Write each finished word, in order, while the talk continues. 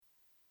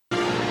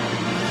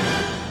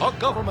A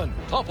government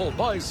toppled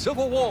by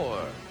civil war.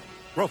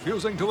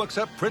 Refusing to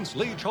accept Prince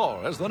Lee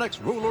Char as the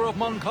next ruler of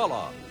Mon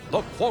Cala,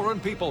 the foreign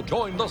people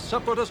join the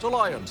Separatist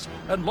Alliance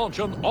and launch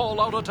an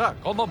all-out attack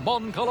on the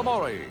Mon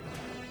Calamari.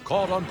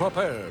 Caught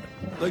unprepared,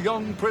 the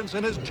young prince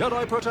and his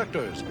Jedi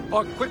protectors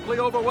are quickly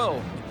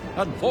overwhelmed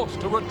and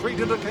forced to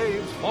retreat into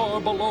caves far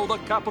below the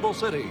capital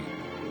city,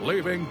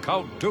 leaving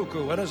Count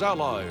Dooku and his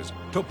allies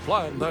to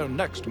plan their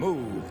next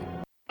move.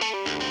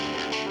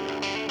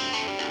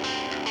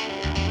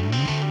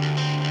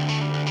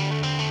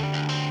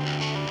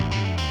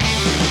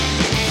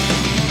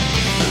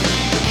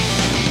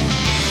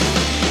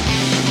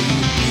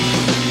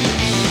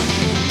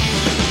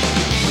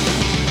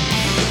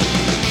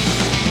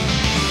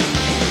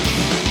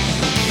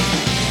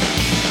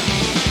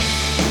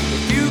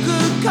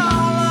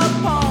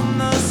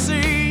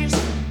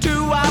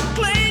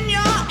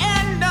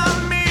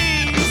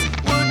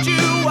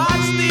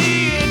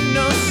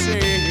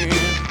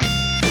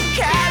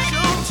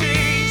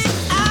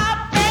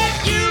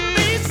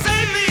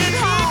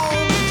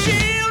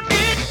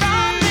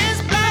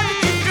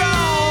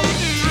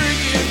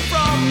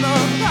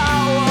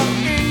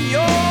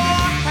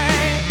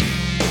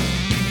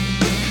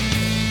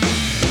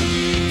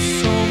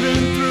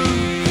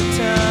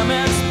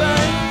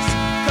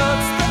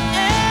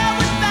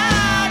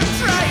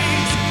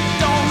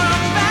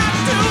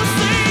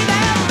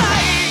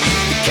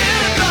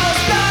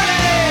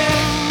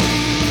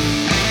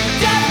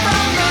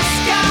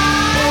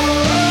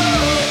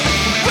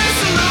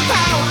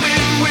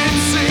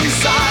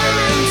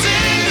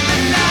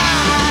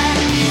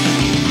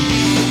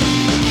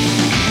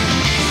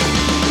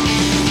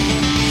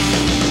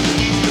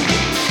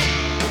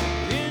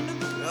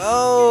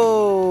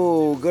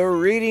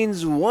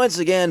 Once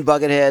again,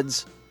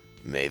 Bucketheads,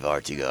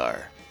 Mavar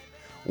Tigar.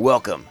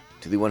 Welcome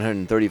to the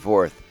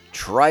 134th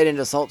Trident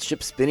Assault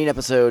Ship Spinning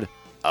episode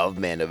of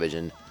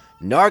Mandovision.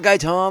 Nargai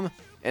Tom,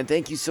 and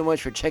thank you so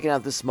much for checking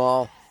out this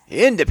small,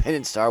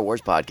 independent Star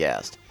Wars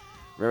podcast.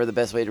 Remember, the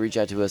best way to reach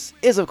out to us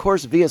is, of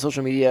course, via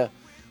social media.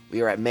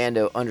 We are at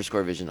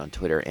Mando_Vision on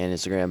Twitter and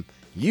Instagram.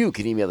 You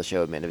can email the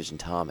show at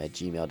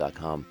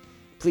mandovisiontom@gmail.com.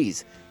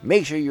 Please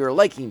make sure you're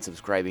liking,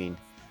 subscribing,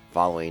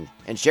 following,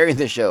 and sharing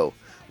this show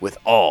with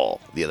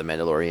all the other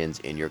Mandalorians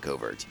in your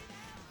covert.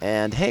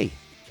 And hey,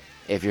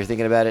 if you're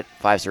thinking about it,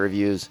 5-star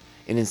reviews,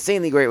 an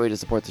insanely great way to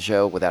support the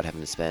show without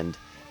having to spend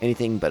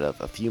anything but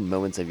a few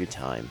moments of your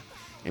time.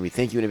 And we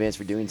thank you in advance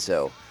for doing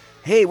so.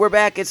 Hey, we're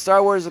back at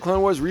Star Wars The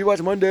Clone Wars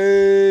Rewatch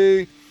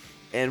Monday!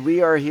 And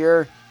we are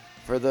here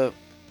for the,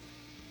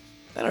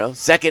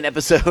 second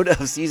episode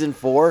of Season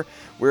 4.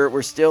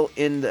 We're still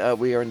in,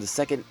 we are in the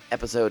second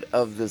episode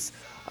of this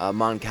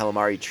Mon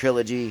Calamari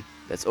trilogy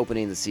that's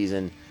opening the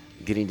season,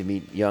 getting to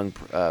meet young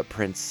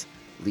Prince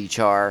Lee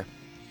Char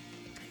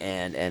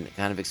and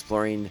kind of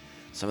exploring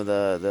some of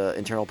the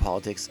internal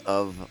politics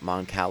of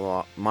Mon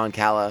Cala.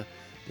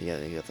 You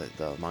got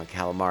the Mon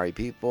Calamari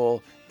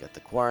people, you got the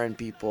Quarren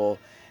people,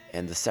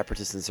 and the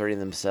Separatists inserting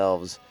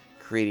themselves,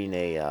 creating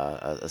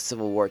a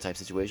civil war type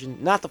situation.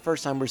 Not the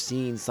first time we're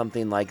seeing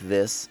something like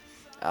this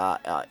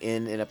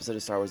in an episode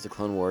of Star Wars The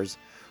Clone Wars,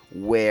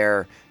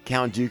 where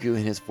Count Dooku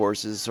and his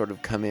forces sort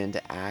of come in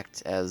to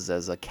act as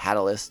a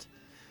catalyst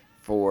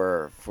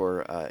for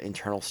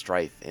internal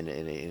strife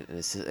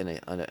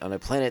on a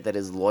planet that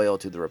is loyal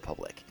to the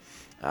Republic.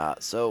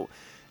 So,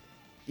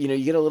 you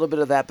get a little bit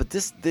of that, but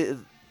this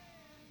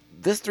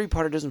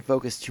three-parter doesn't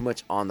focus too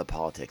much on the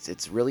politics.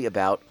 It's really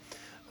about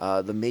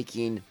the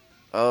making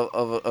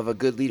of a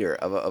good leader,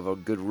 of a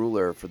good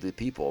ruler for the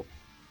people,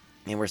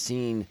 and we're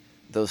seeing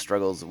those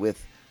struggles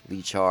with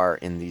Lee Char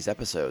in these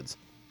episodes.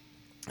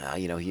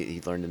 He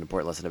learned an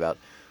important lesson about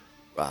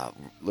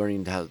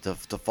learning how to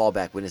fall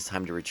back when it's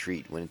time to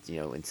retreat, when it's,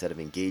 instead of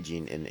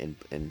engaging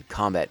in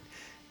combat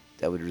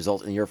that would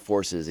result in your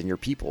forces and your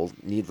people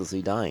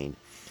needlessly dying.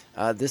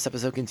 This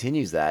episode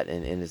continues that,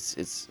 and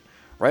it's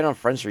right on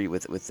Front Street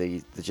with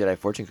the Jedi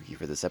Fortune Cookie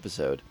for this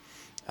episode,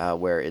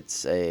 where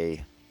it's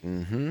a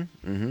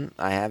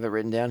I have it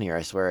written down here,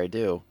 I swear I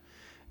do.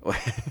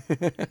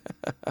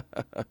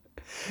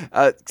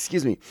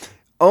 Excuse me.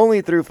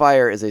 Only through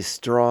fire is a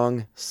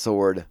strong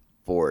sword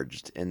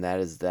forged, and that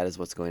is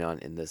what's going on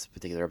in this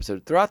particular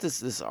episode. Throughout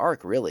this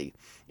arc, really,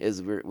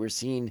 is we're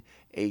seeing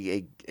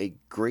a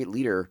great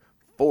leader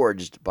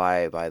forged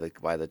by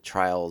the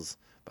trials,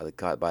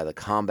 by the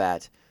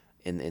combat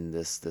in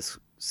this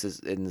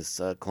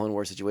Clone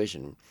War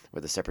situation,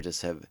 where the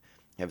Separatists have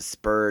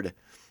spurred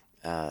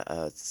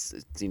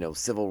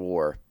civil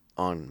war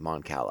on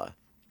Mon Cala.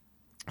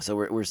 So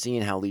we're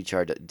seeing how Lee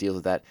Char deals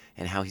with that,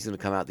 and how he's going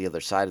to come out the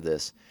other side of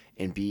this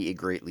and be a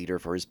great leader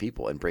for his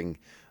people, and bring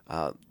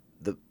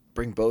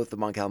both the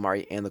Mon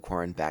Calamari and the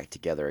Quarren back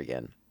together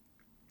again.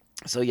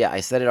 So yeah, I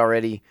said it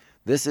already.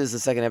 This is the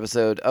second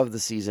episode of the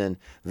season.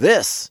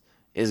 This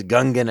is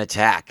Gungan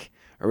Attack.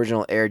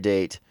 Original air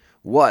date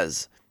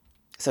was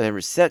September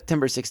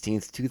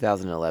 16th,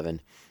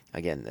 2011.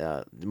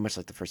 Again, much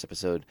like the first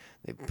episode,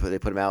 they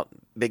put them out,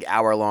 big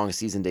hour-long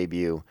season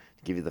debut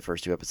to give you the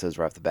first two episodes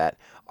right off the bat.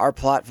 Our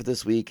plot for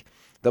this week: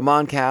 The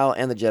Mon Cal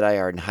and the Jedi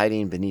are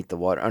hiding beneath the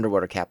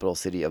underwater capital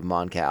city of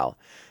Mon Cal.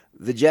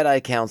 The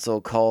Jedi Council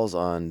calls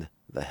on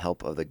the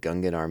help of the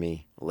Gungan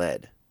army,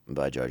 led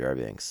by Jar Jar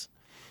Binks.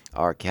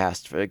 Our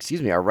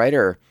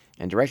writer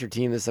and director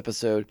team this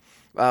episode,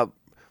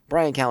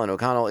 Brian Callen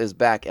O'Connell is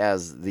back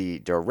as the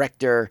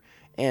director,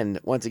 and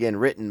once again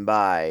written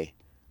by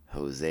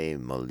Jose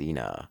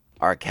Molina.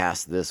 Our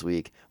cast this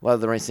week, a lot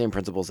of the same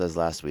principles as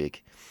last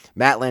week.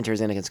 Matt Lanter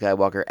as Anakin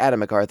Skywalker, Adam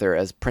MacArthur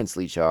as Prince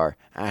Lichar,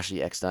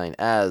 Ashley Eckstein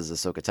as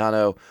Ahsoka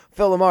Tano,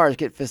 Phil Lamar as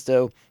Kit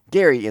Fisto,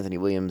 Gary Anthony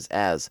Williams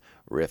as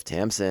Riff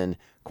Tamsin,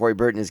 Corey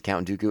Burton as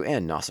Count Dooku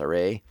and Nasa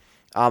Ray.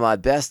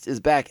 Ahmad Best is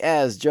back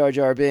as Jar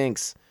Jar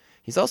Binks.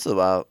 He's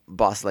also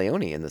Boss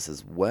Leone in this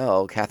as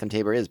well. Catherine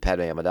Tabor is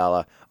Padme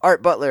Amidala.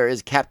 Art Butler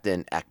is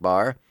Captain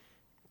Akbar,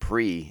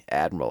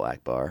 pre-Admiral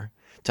Akbar.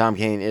 Tom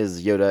Kane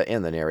is Yoda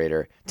and the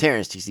narrator.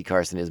 Terrence T.C.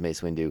 Carson is Mace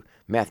Windu.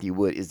 Matthew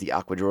Wood is the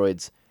Aqua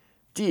Droids.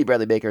 D.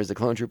 Bradley Baker is the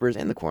Clone Troopers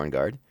and the Quarren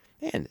Guard.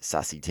 And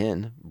Sassy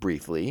Tin,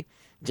 briefly.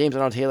 James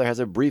Arnold Taylor has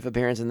a brief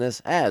appearance in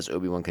this as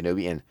Obi-Wan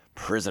Kenobi and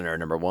Prisoner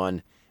Number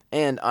 1.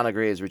 And Anna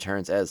Graves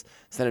returns as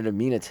Senator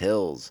Mina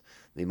Tills,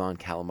 the Mon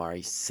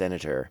Calamari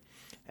senator.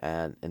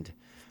 And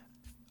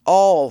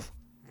all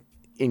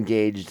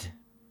engaged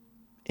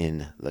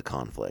in the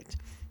conflict.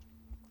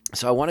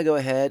 So I want to go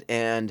ahead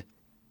and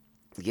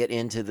get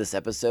into this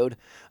episode.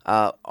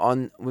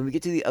 When we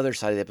get to the other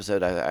side of the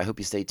episode, I hope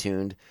you stay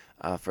tuned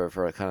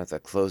for kind of the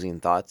closing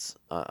thoughts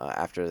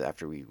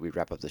after we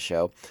wrap up the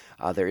show.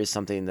 There is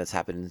something that's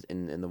happened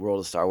in the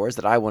world of Star Wars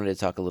that I wanted to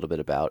talk a little bit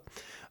about.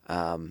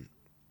 I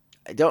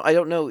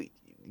don't know.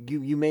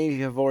 You may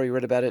have already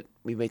read about it.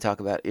 We may talk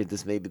about it.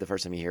 This may be the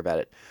first time you hear about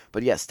it.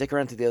 But yeah, stick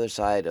around to the other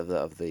side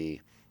of the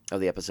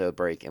episode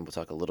break, and we'll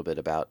talk a little bit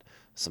about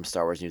some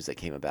Star Wars news that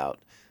came about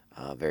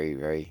very,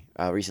 very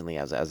recently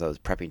as I was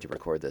prepping to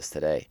record this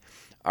today.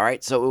 All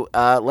right, so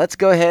let's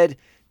go ahead,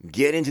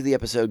 get into the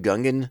episode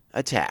Gungan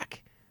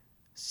Attack,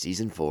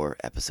 Season 4,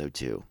 Episode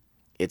 2.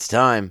 It's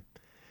time.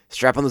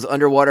 Strap on those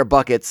underwater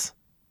buckets.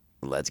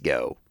 Let's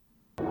go.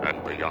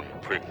 And the young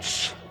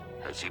prince,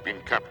 has he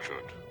been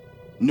captured?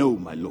 No,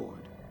 my lord.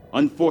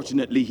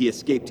 Unfortunately, he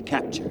escaped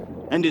capture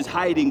and is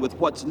hiding with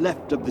what's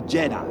left of the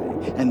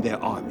Jedi and their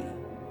army.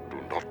 Do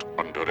not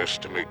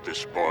underestimate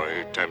this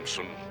boy,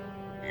 Tamsin.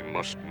 He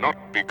must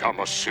not become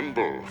a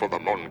symbol for the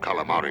Mon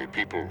Calamari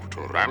people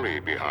to rally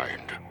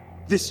behind.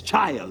 This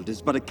child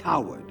is but a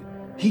coward.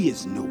 He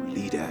is no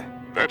leader.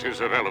 That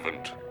is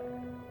irrelevant.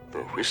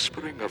 The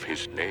whispering of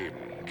his name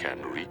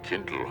can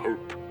rekindle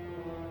hope.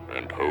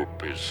 And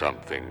hope is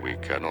something we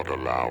cannot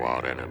allow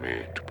our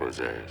enemy to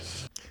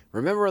possess.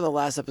 Remember in the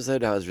last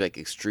episode I was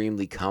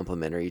extremely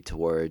complimentary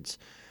towards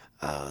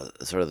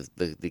sort of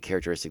the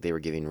characteristic they were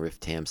giving Riff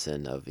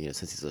Tamsin of, since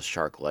he's a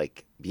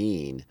shark-like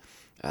being,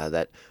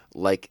 that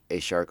like a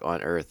shark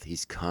on Earth,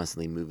 he's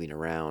constantly moving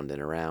around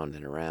and around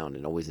and around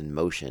and always in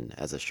motion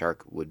as a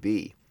shark would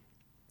be.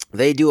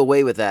 They do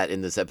away with that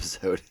in this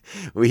episode.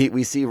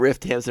 We see Riff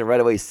Tamsin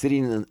right away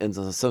sitting in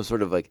some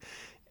sort of like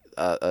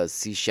a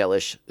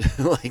seashellish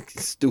like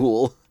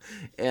stool,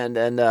 and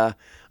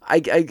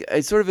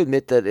I sort of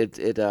admit that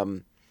it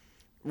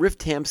Riff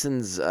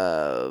Tamsin's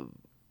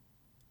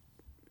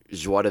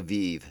joie de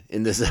vivre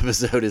in this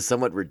episode is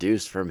somewhat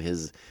reduced from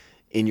his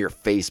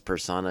in-your-face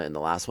persona in the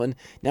last one.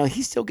 Now,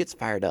 he still gets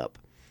fired up,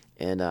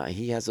 and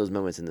he has those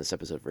moments in this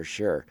episode for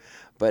sure.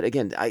 But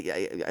again,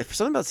 I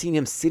something about seeing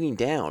him sitting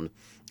down,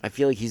 I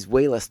feel like he's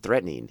way less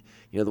threatening.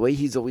 The way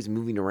he's always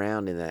moving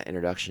around in that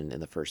introduction in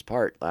the first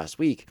part last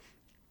week,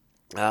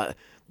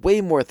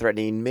 way more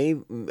threatening.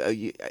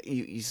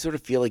 You sort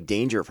of feel like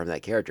danger from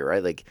that character,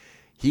 right? Like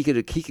he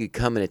could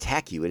come and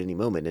attack you at any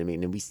moment. I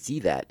mean, and we see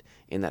that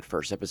in that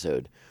first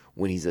episode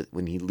when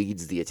he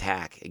leads the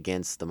attack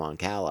against the Mon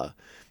Cala,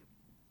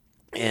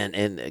 and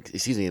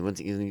when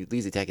he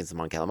leads the attack against the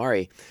Mon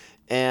Calamari,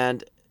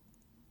 and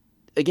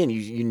again,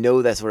 you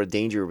know that sort of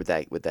danger with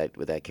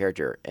that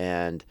character,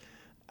 and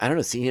I don't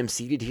know, seeing him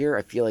seated here,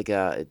 I feel like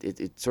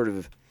it sort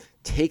of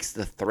takes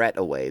the threat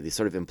away, the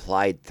sort of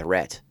implied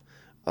threat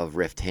of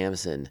Riff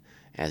Tamsin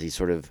as he's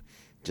sort of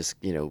just,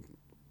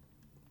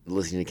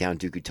 listening to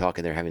Count Dooku talk,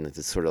 and they're having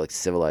this sort of like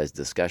civilized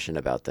discussion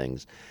about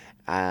things.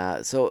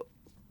 So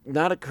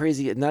not as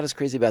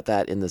crazy about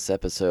that in this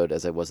episode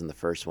as I was in the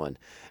first one.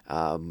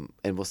 And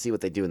we'll see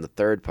what they do in the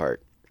third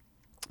part.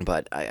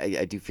 But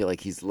I do feel like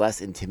he's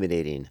less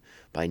intimidating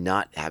by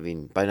not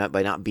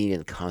being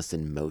in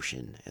constant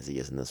motion as he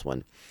is in this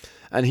one.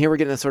 And here we're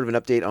getting a sort of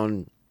an update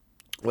on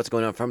what's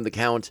going on from the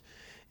Count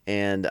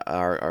and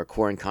our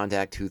Quarren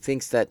contact, who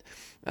thinks that,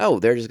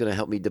 they're just going to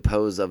help me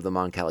depose of the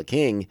Mon Cala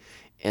King,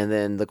 and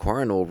then the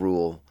Quarren will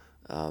rule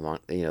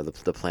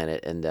the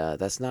planet, and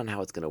that's not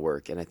how it's going to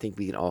work. And I think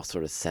we can all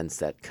sort of sense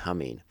that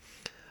coming.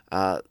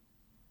 And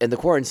the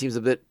Quarren seems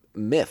a bit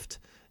miffed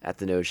at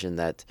the notion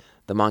that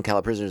the Mon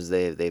Cala prisoners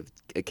they've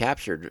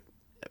captured.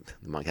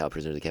 The Mon Cala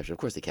prisoners they captured. Of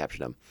course, they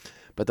captured them.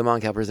 But the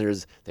Mon Cala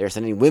prisoners, they are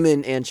sending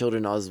women and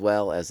children as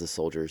well as the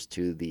soldiers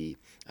to the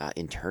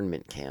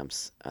internment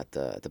camps at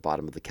the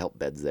bottom of the kelp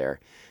beds there.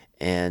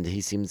 and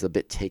he seems a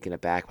bit taken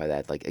aback by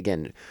that. Like,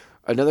 again,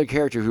 another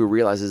character who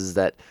realizes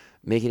that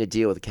making a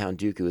deal with Count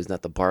Dooku is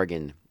not the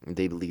bargain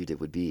they believed it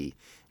would be,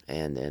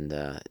 and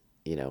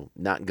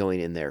not going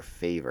in their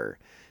favor.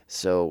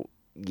 So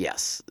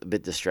yes, a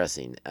bit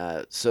distressing.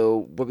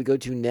 So what we go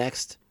to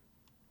next.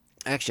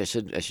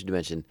 Actually, I should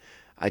mention,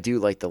 I do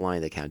like the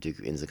line that Count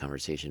Dooku ends the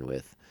conversation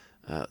with.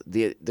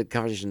 The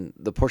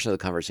portion of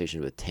the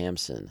conversation with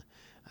Tamsin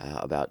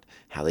about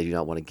how they do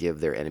not want to give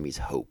their enemies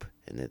hope,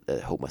 and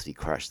that hope must be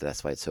crushed.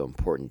 That's why it's so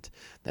important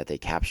that they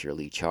capture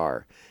Lee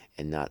Char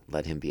and not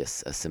let him be a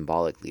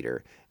symbolic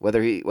leader.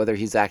 Whether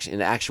he's actually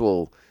an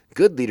actual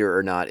good leader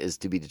or not is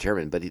to be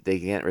determined. But they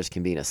can't risk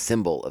him being a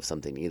symbol of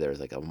something either. It's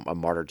like a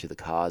martyr to the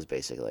cause,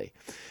 basically.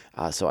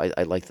 So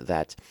I liked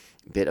that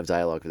bit of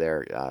dialogue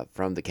there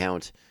from the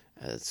Count,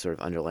 sort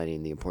of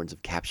underlining the importance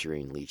of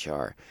capturing Lee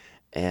Char.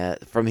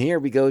 From here,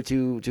 we go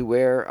to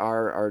where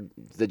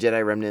the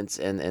Jedi remnants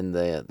and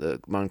the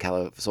Mon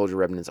Cala soldier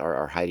remnants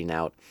are hiding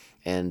out,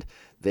 and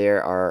they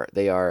are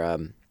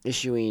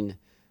issuing,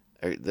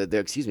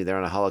 they're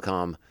on a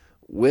holocom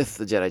with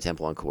the Jedi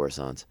Temple on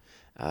Coruscant,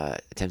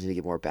 attempting to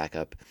get more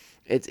backup.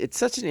 It's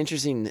such an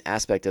interesting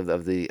aspect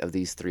of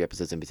these 3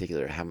 episodes in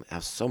particular, how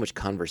so much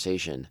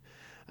conversation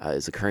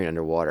is occurring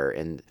underwater.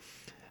 And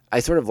I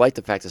sort of like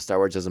the fact that Star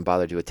Wars doesn't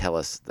bother to tell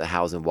us the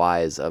hows and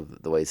whys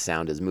of the way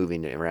sound is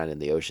moving around in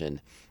the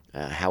ocean,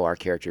 how our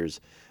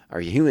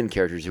human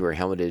characters who are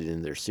helmeted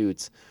in their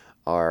suits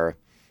are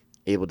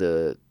able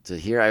to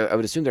hear. I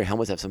would assume their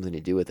helmets have something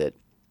to do with it.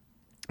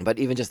 But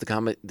even just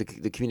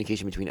the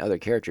communication between other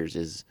characters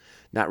is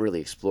not really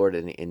explored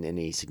in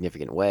any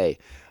significant way.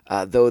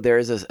 Though there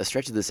is a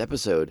stretch of this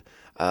episode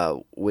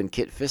when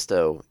Kit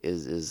Fisto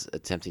is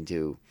attempting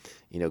to,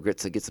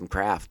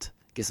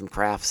 get some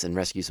crafts and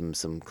rescue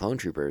some clone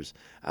troopers,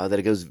 that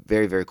it goes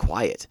very, very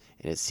quiet,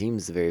 and it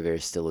seems very, very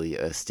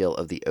still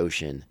of the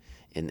ocean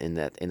in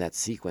that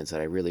sequence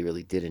that I really,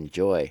 really did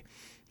enjoy.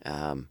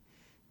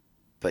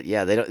 But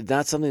yeah,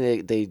 not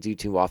something they do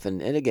too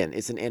often. And again,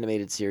 it's an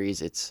animated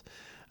series. It's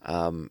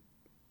an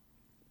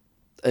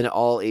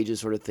all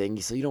ages sort of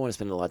thing, so you don't want to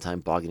spend a lot of time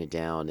bogging it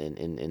down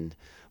in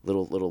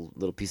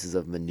little pieces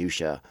of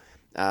minutia.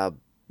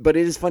 But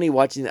it is funny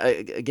watching.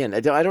 Again, I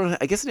guess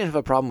I didn't have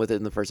a problem with it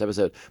in the first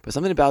episode, but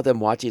something about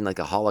them watching like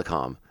a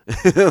holocom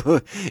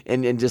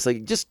and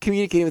just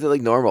communicating with it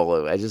like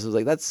normal. I just was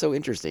like, that's so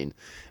interesting.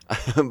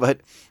 But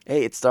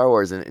hey, it's Star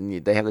Wars,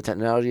 and they have the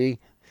technology,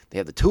 they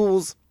have the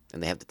tools,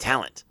 and they have the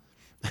talent.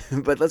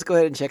 But let's go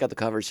ahead and check out the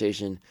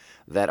conversation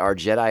that our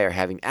Jedi are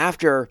having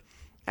after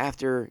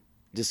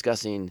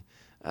discussing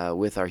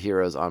with our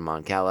heroes on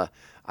Mon Cala.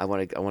 I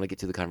want to get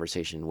to the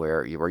conversation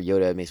where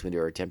Yoda and Mace Windu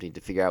are attempting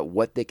to figure out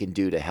what they can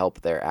do to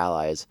help their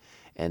allies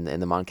and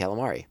the Mon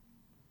Calamari.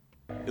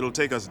 It'll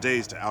take us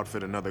days to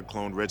outfit another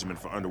clone regiment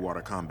for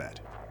underwater combat.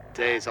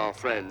 Days our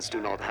friends do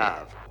not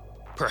have.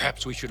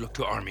 Perhaps we should look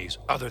to armies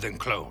other than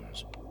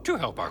clones to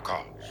help our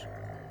cause.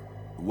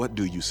 What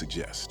do you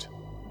suggest?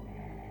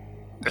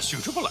 A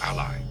suitable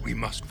ally we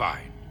must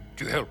find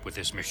to help with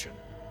this mission.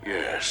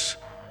 Yes,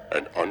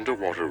 an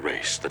underwater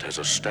race that has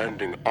a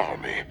standing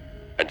army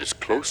and is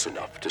close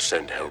enough to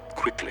send help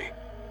quickly.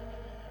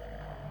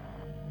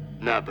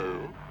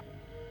 Naboo?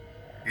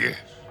 Yes,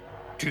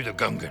 to the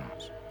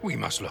Gungans. We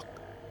must look.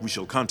 We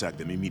shall contact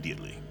them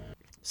immediately.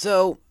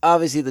 So,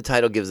 obviously the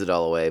title gives it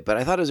all away, but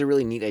I thought it was a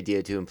really neat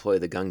idea to employ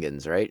the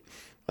Gungans, right?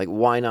 Like,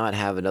 why not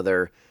have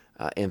another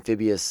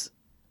amphibious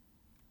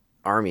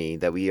army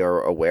that we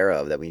are aware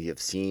of, that we have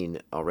seen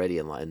already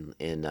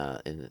in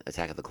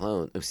Attack of the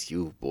Clones?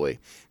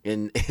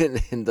 In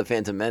the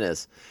Phantom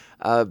Menace,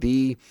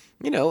 be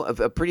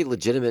a pretty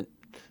legitimate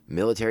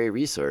military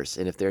resource,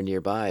 and if they're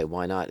nearby,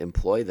 why not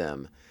employ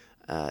them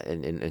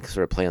and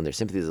sort of play on their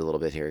sympathies a little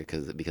bit here,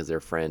 because their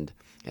friend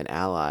and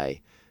ally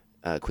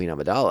Queen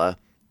Amidala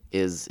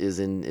is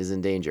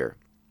in danger.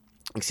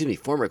 Excuse me,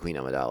 former Queen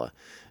Amidala.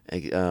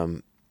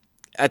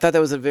 I thought that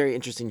was a very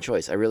interesting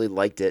choice. I really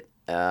liked it.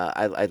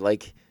 I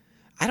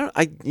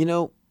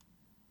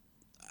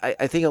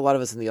think a lot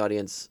of us in the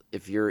audience,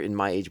 if you're in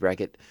my age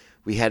bracket,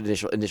 we had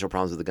initial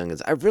problems with the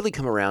Gungans. I've really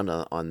come around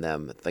on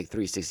them, like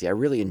 360. I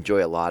really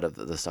enjoy a lot of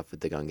the stuff with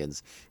the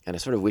Gungans, and I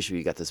sort of wish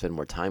we got to spend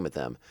more time with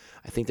them.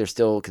 I think they're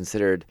still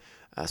considered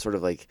sort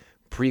of like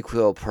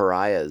prequel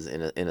pariahs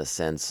in a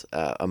sense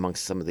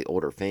amongst some of the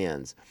older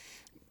fans.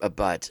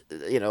 But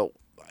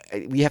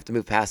we have to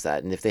move past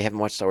that. And if they haven't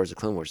watched Star Wars: The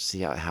Clone Wars to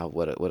see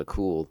what a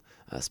cool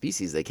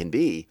species they can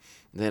be,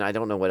 then I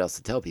don't know what else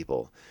to tell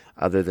people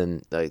other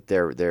than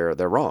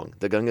they're wrong.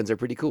 The Gungans are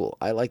pretty cool.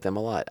 I like them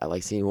a lot. I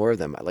like seeing more of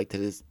them. I like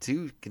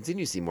to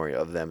continue to see more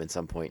of them at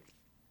some point.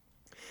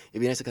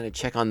 It'd be nice to kind of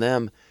check on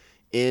them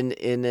in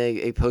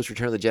a post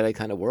Return of the Jedi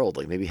kind of world.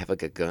 Like maybe have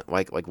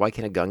like why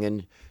can't a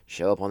Gungan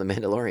show up on the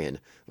Mandalorian?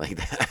 Like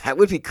that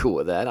would be cool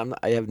with that.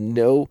 I have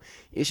no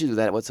issues with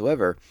that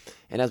whatsoever.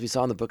 And as we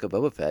saw in the Book of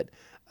Boba Fett,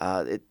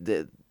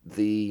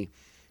 the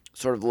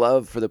sort of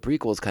love for the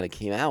prequels kind of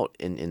came out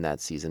in that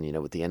season,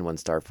 with the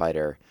N1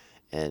 Starfighter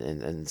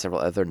and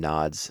several other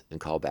nods and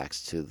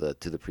callbacks to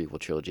the prequel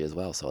trilogy as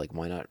well. So like,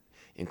 why not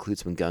include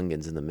some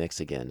Gungans in the mix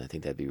again. I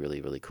think that'd be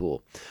really, really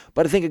cool.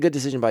 But I think a good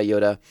decision by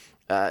Yoda.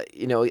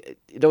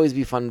 It'd always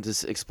be fun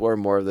to explore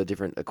more of the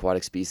different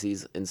aquatic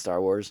species in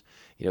Star Wars.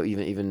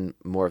 Even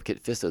more of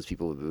Kit Fisto's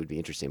people would be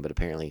interesting, but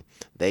apparently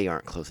they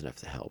aren't close enough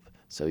to help.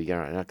 So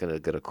you're not going to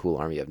get a cool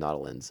army of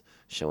Nautilans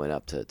showing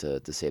up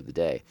to save the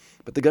day.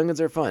 But the Gungans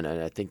are fun,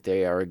 and I think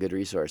they are a good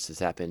resource to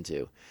tap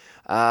into.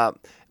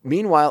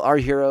 Meanwhile, our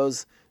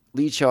heroes,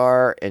 Lee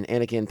Char and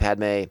Anakin,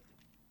 Padme,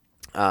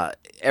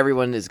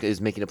 everyone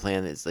is making a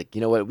plan. It's like,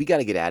 you know what, we got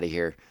to get out of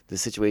here. The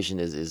situation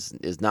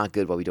is not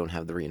good while we don't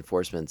have the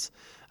reinforcements.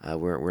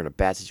 We're in a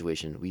bad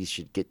situation. We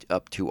should get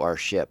up to our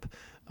ship,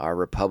 our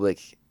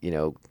Republic,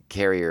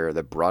 carrier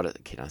that brought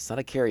it. It's not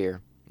a carrier,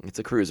 it's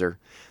a cruiser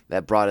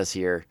that brought us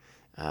here,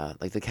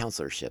 like the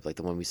Counselor ship, like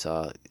the one we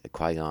saw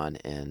Qui-Gon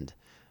and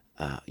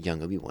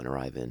young Obi-Wan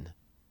arrive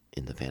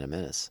in the Phantom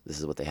Menace. This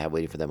is what they have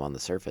waiting for them on the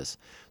surface.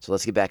 So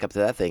let's get back up to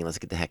that thing. Let's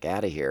get the heck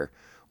out of here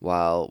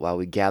while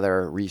we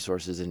gather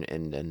resources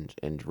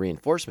and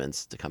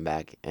reinforcements to come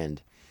back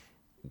and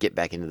get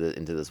back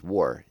into this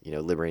war,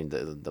 liberating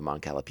the Mon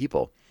Cala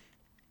people.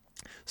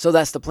 So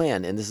that's the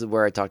plan, and this is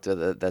where I talked to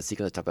that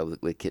sequence I talked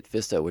about with Kit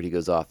Fisto, where he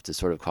goes off to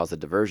sort of cause a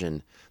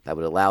diversion that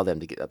would allow them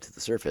to get up to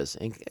the surface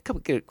and grab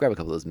a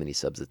couple of those mini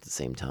subs at the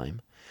same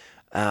time.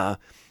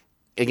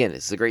 Again,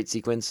 it's a great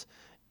sequence,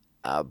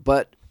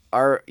 but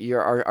our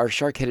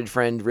shark-headed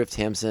friend Riff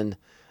Tamson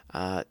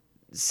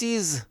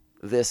sees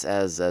this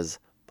as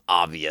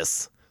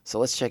obvious. So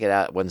let's check it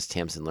out once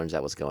Tamson learns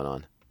out what's going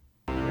on.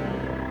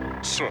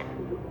 Sir,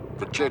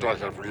 the Jedi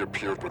have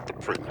reappeared with the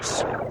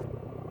Prince.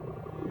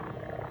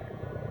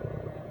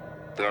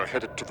 They are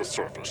headed to the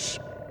surface.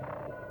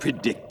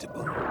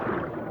 Predictable.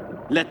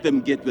 Let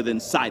them get within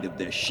sight of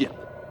their ship.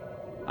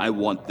 I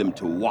want them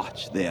to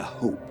watch their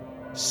hope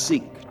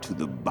sink to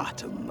the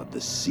bottom of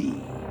the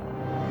sea.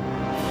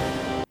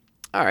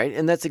 All right,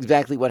 and that's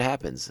exactly what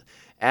happens.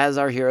 As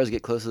our heroes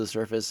get close to the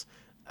surface,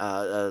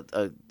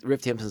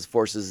 Riff Tamson's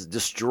forces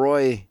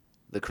destroy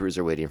the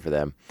cruiser waiting for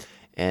them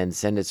and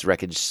send its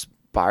wreckage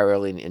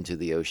spiraling into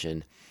the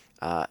ocean.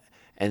 And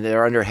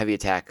they're under heavy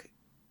attack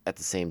at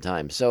the same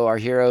time. So our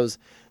heroes,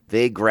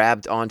 they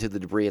grabbed onto the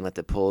debris and let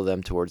it pull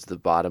them towards the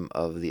bottom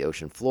of the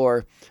ocean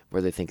floor,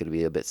 where they think it'll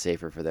be a bit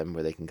safer for them,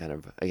 where they can kind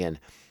of, again,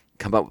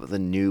 come up with a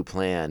new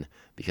plan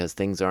because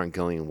things aren't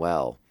going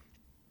well.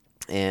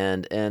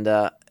 And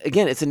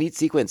again, it's a neat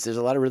sequence. There's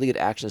a lot of really good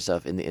action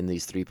stuff in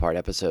these 3-part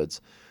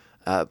episodes.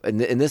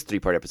 In this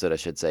 3-part episode, I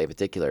should say, in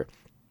particular.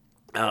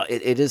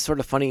 It is sort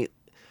of funny,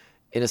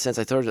 in a sense.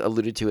 I sort of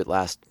alluded to it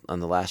on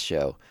the last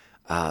show.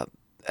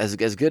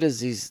 As good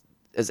as these,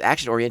 as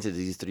action-oriented as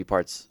these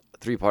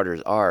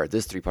 3-parters are,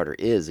 this 3-parter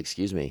is,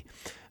 excuse me.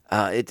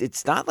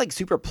 It's not like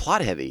super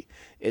plot heavy.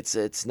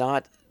 It's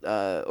not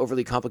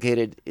overly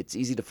complicated. It's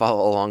easy to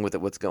follow along with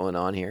what's going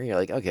on here. You're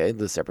like, okay,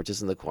 the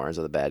Separatists and the Quarrens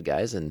are the bad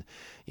guys, and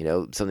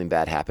something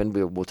bad happened.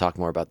 We'll talk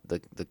more about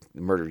the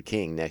murdered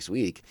king next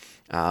week.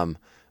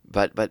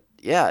 But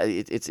yeah,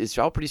 it's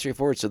all pretty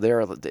straightforward. So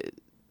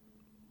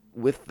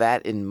with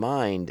that in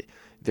mind,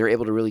 they're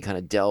able to really kind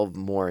of delve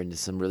more into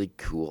some really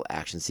cool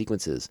action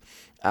sequences.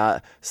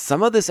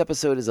 Some of this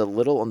episode is a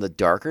little on the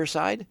darker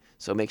side,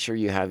 so make sure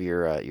you have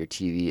your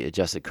TV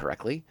adjusted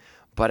correctly.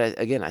 But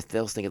again, I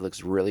still think it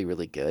looks really,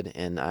 really good,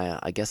 and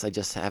I guess I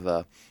just have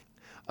a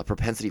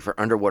propensity for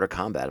underwater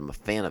combat. I'm a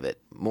fan of it.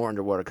 More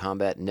underwater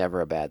combat,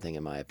 never a bad thing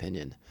in my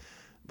opinion.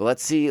 But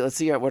let's see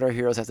what our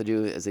heroes have to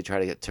do as they try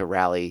to get to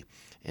rally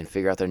and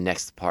figure out their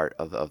next part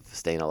of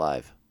staying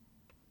alive.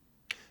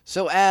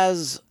 So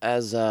as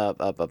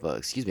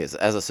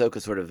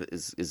Ahsoka sort of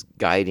is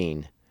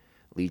guiding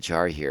Lee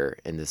Char here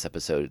in this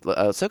episode,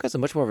 Ahsoka has a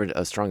much more of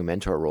a strong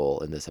mentor role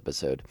in this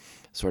episode,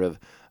 sort of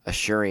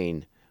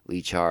assuring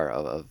Lee Char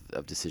of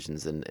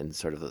decisions and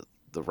sort of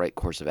the right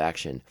course of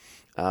action.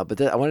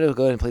 But I wanted to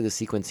go ahead and play the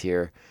sequence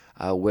here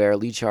where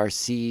Lee Char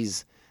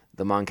sees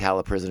the Mon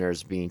Cala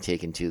prisoners being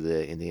taken to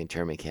the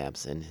internment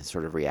camps and his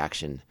sort of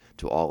reaction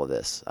to all of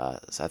this.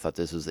 So I thought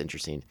this was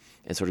interesting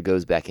and sort of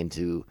goes back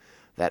into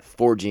that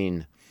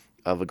forging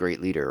of a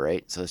great leader,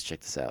 right? So let's check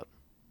this out.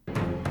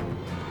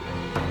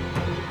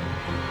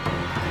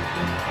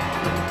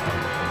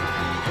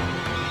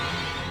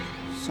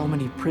 So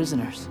many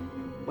prisoners.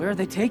 Where are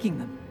they taking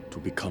them? To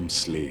become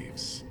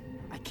slaves.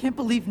 I can't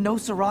believe No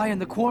Sarai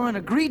and the Quarren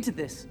agreed to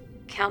this.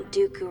 Count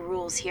Dooku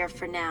rules here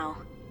for now,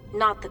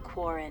 not the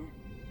Quarren.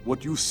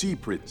 What you see,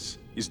 Prince,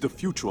 is the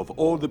future of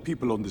all the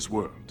people on this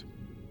world.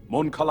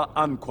 Mon Cala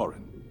and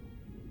Quarren.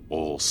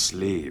 All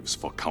slaves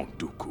for Count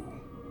Dooku.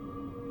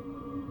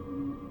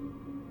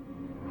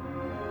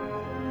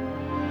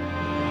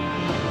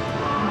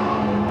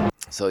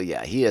 So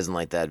yeah, he doesn't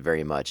like that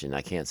very much, and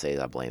I can't say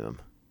I blame him.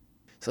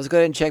 So let's go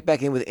ahead and check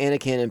back in with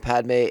Anakin and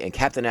Padme and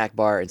Captain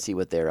Akbar and see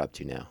what they're up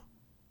to now.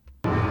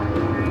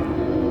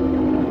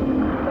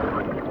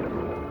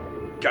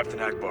 Captain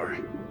Akbar,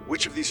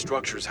 which of these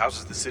structures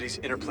houses the city's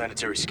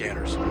interplanetary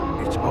scanners?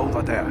 It's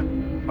over there,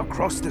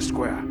 across the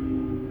square.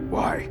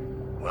 Why?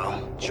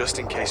 Well, just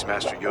in case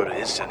Master Yoda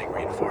is sending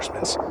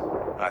reinforcements,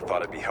 I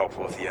thought it'd be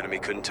helpful if the enemy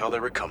couldn't tell they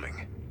were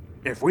coming.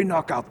 If we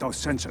knock out those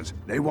sensors,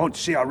 they won't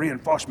see our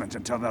reinforcements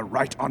until they're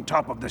right on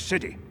top of the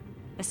city.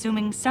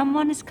 Assuming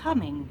someone is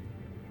coming.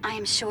 I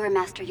am sure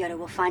Master Yoda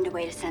will find a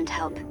way to send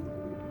help.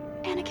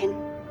 Anakin,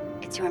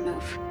 it's your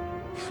move.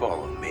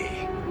 Follow me.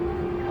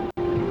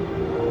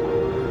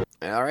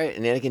 All right,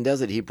 and Anakin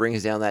does it. He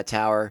brings down that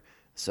tower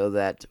so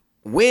that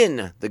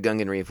when the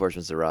Gungan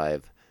reinforcements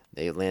arrive,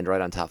 they land right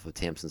on top of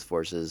Tamsin's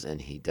forces,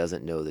 and he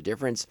doesn't know the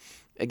difference.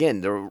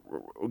 Again, the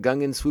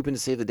Gungans swoop in to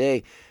save the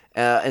day,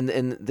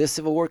 and this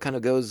Civil War kind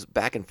of goes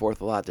back and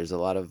forth a lot. There's a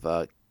lot of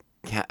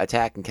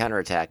attack and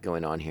counterattack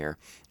going on here,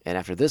 and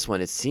after this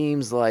one, it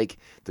seems like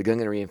the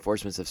Gungan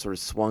reinforcements have sort of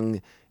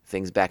swung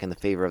things back in the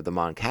favor of the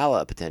Mon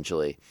Cala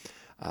potentially,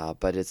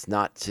 but it's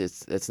not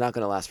going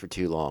to last for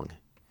too long.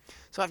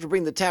 So after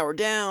bringing the tower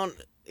down,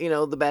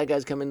 the bad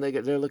guys come in.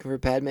 They're looking for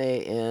Padme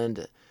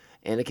and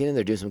Anakin, and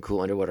they're doing some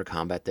cool underwater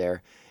combat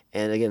there.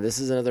 And again, this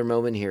is another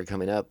moment here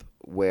coming up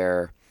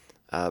where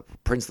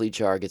Prince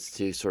Lichar gets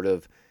to sort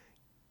of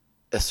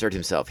assert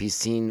himself. He's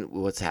seen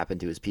what's happened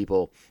to his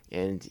people,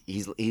 and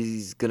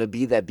he's going to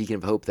be that beacon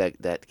of hope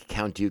that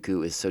Count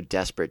Dooku is so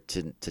desperate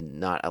to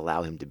not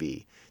allow him to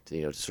be,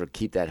 to sort of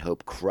keep that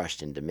hope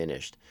crushed and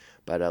diminished.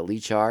 But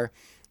Lichar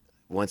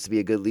wants to be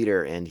a good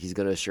leader, and he's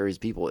going to assure his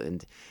people,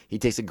 and he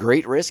takes a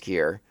great risk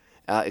here,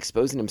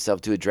 exposing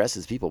himself to address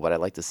his people. But I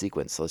like the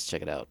sequence, so let's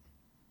check it out.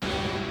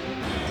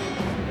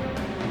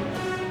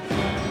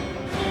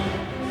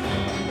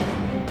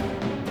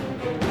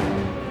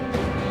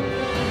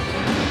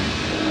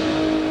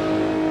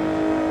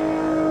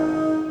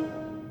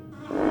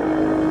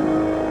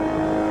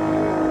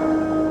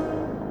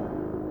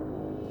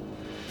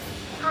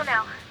 Oh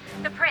no,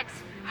 the prince,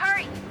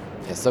 hurry!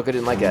 Yeah, Ahsoka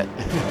didn't like that.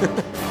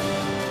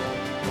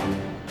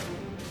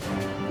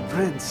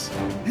 Prince,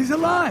 he's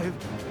alive!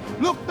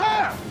 Look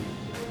there!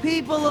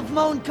 People of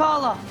Mon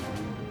Cala,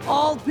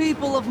 all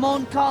people of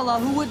Mon Cala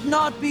who would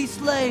not be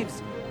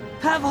slaves,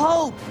 have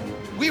hope!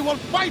 We will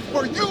fight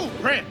for you,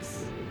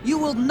 Prince! You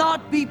will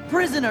not be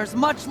prisoners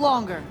much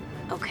longer.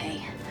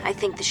 Okay, I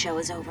think the show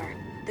is over.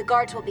 The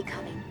guards will be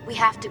coming. We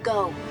have to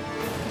go.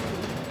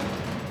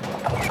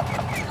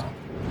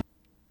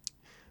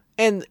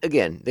 And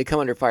again, they come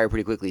under fire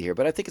pretty quickly here,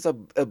 but I think it's a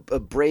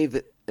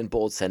brave and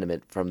bold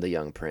sentiment from the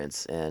young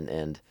prince.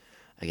 And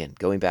again,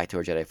 going back to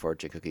our Jedi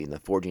fortune cookie and the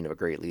forging of a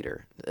great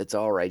leader, it's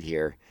all right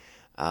here.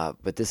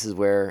 But this is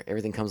where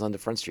everything comes onto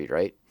Front Street,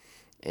 right?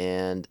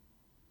 And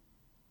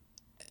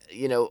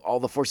all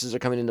the forces are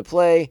coming into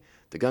play.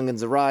 The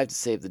Gungans arrive to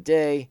save the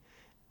day,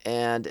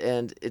 and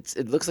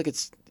it looks like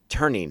it's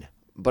turning,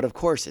 but of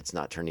course it's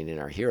not turning in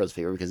our heroes'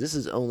 favor because this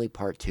is only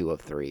part 2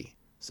 of 3.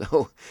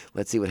 So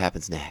let's see what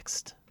happens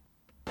next.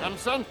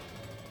 Tamsin?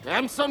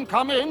 Tamsin,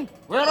 come in!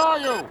 Where are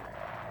you?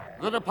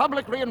 The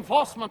Republic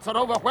reinforcements are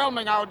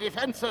overwhelming our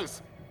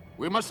defenses.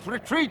 We must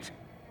retreat!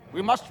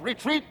 We must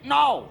retreat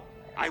now!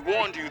 I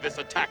warned you this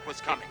attack was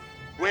coming.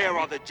 Where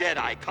are the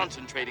Jedi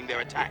concentrating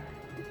their attack?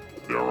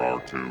 There are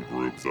 2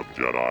 groups of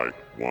Jedi,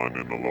 one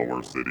in the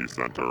lower city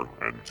center,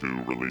 and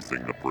 2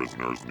 releasing the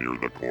prisoners near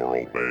the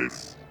coral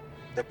base.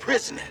 The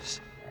prisoners?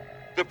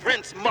 The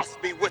Prince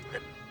must be with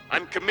them.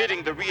 I'm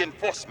committing the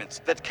reinforcements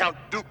that Count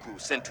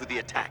Dooku sent to the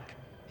attack.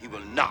 He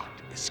will not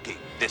escape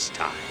this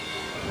time.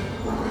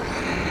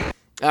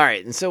 All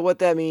right, and so what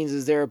that means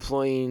is they're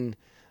deploying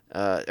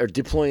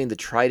the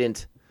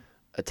Trident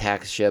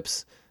attack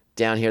ships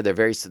down here.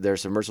 They're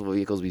submersible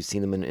vehicles. We've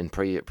seen them in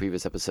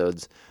previous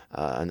episodes,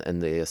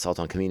 and the Assault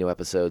on Kamino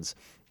episodes.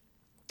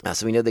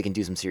 So we know they can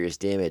do some serious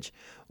damage.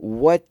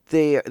 What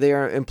they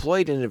are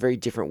employed in a very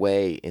different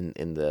way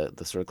in the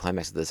sort of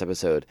climax of this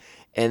episode,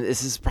 and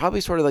this is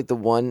probably sort of like the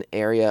one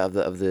area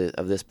of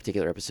this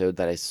particular episode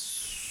that I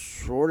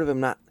sort of am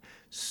not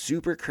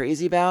super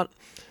crazy about,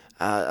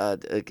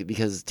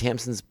 because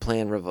Tamsin's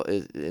plan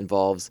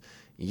involves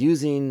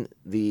using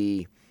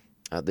the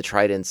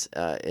Tridents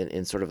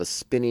in sort of a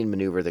spinning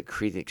maneuver that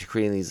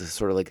creating these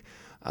sort of like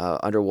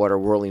underwater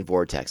whirling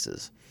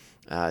vortexes.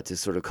 To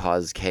sort of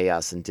cause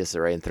chaos and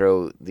disarray and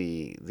throw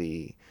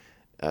the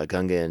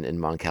Gungan and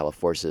Mon Cala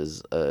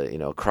forces,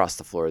 across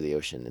the floor of the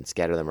ocean and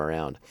scatter them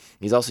around.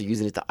 He's also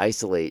using it to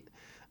isolate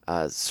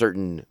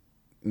certain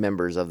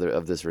members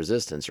of this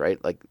resistance,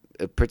 right? Like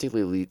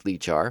particularly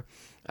Lichar.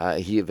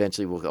 He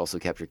eventually will also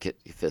capture Kit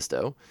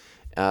Fisto.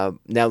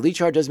 Now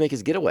Lichar does make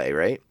his getaway,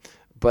 right?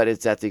 But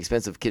it's at the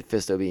expense of Kit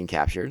Fisto being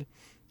captured,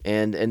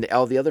 and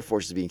all the other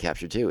forces being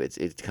captured too.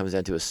 It comes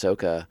down to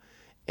Ahsoka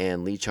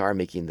and Lichar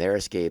making their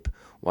escape,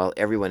 while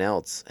everyone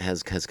else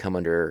has come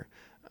under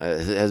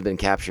has been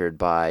captured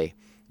by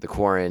the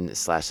Quarren /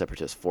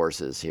 Separatist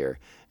forces here,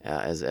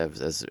 as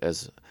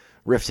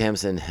Riff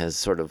Tamsin has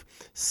sort of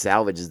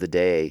salvaged the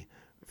day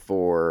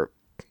for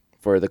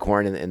the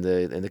Quarren and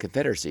the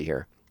Confederacy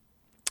here.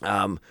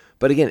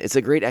 But again, it's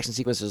a great action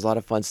sequence. There's a lot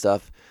of fun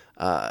stuff.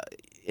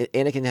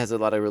 Anakin has a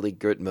lot of really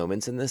good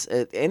moments in this.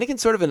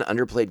 Anakin's sort of an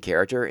underplayed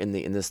character in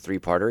this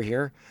 3-parter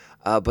here,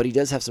 but he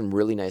does have some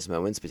really nice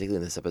moments, particularly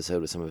in this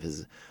episode with some of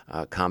his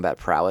combat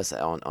prowess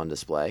on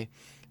display.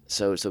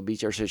 be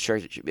sure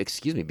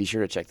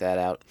to check that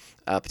out,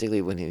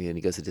 particularly when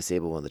he goes to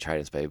disable one of the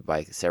tridents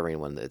by severing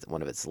one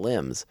of its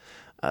limbs.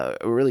 A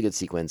really good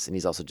sequence, and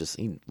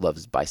he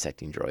loves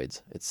bisecting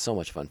droids. It's so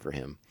much fun for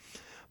him.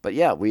 But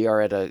yeah, we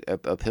are at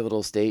a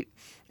pivotal state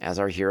as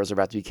our heroes are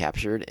about to be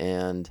captured,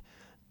 and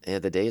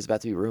the day is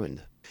about to be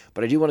ruined.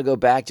 But I do want to go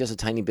back just a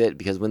tiny bit,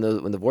 because when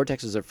the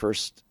vortexes are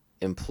first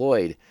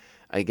employed,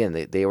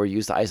 again, they were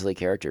used to isolate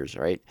characters,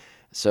 right?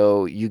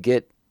 So you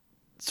get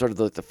sort of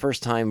the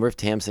first time Riff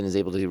Tamson is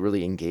able to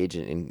really engage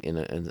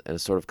in a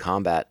sort of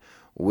combat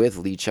with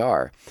Lee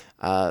Char,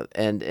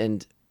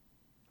 and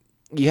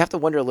you have to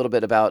wonder a little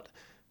bit about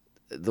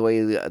the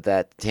way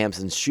that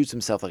Tamson shoots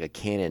himself like a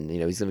cannon.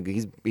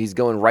 He's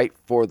going right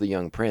for the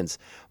young prince,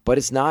 but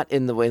it's not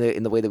in the way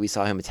that we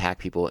saw him attack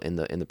people in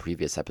the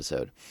previous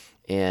episode.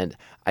 And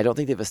I don't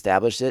think they've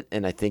established it,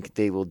 and I think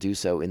they will do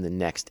so in the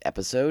next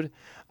episode.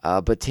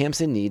 But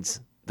Tamson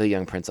needs the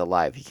young prince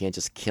alive. He can't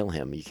just kill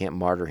him. You can't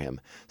martyr him.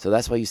 So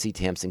that's why you see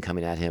Tamson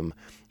coming at him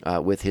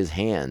with his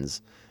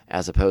hands,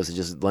 as opposed to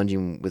just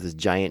lunging with his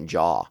giant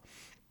jaw.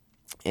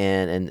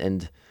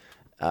 And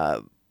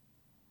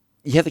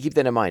you have to keep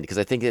that in mind, because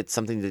I think it's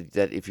something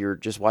that if you're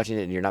just watching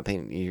it and you're not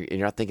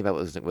thinking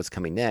about what's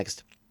coming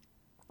next,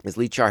 is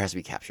Lee Char has to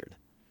be captured.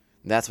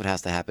 That's what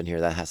has to happen here.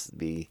 That has to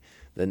be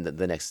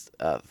the next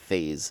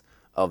phase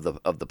of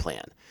the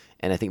plan.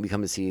 And I think we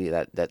come to see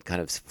that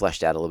kind of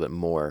fleshed out a little bit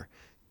more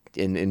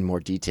in more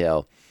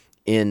detail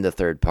in the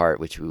third part,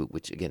 which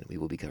again we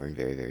will be covering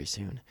very, very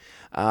soon.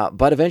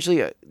 But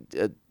eventually,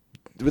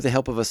 with the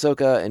help of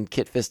Ahsoka and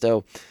Kit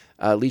Fisto,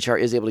 Lee Char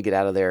is able to get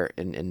out of there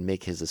and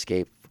make his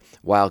escape,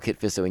 while Kit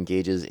Fisto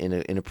engages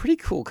in a pretty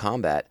cool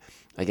combat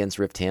against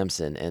Riff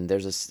Tamson. And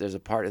there's a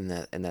part in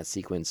that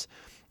sequence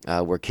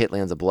where Kit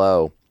lands a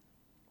blow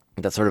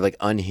that sort of like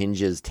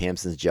unhinges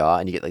Tamson's jaw,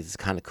 and you get like this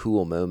kind of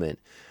cool moment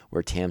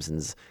where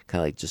Tamson's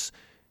kind of like just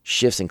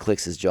shifts and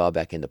clicks his jaw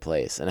back into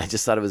place. And I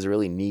just thought it was a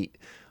really neat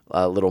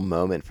little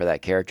moment for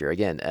that character.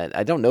 Again,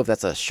 I don't know if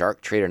that's a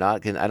shark trait or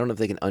not. I don't know if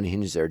they can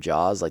unhinge their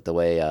jaws like the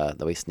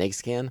way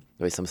snakes can,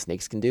 the way some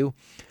snakes can do.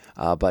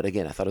 But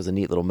again, I thought it was a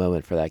neat little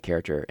moment for that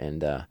character,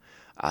 and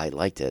I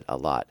liked it a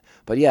lot.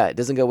 But yeah, it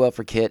doesn't go well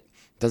for Kit.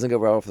 It doesn't go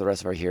well for the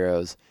rest of our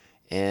heroes.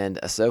 And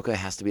Ahsoka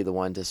has to be the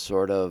one to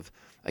sort of,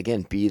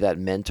 again, be that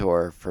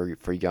mentor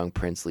for young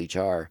Prince Lee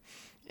Char,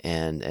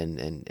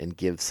 and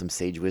give some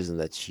sage wisdom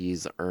that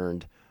she's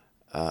earned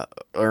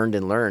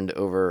and learned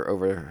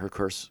over her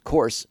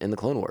course in the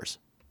Clone Wars.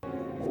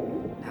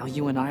 Now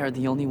you and I are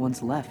the only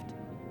ones left.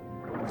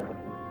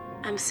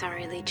 I'm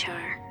sorry, Lee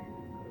Char.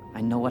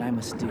 I know what I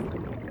must do.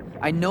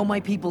 I know my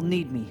people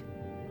need me.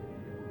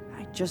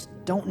 I just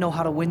don't know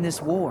how to win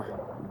this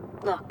war.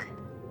 Look,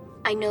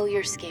 I know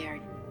you're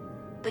scared,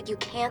 but you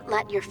can't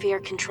let your fear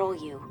control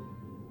you.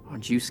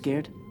 Aren't you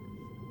scared?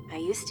 I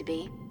used to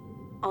be.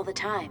 All the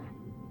time.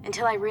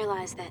 Until I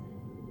realized that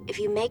if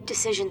you make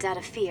decisions out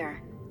of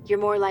fear, you're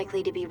more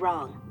likely to be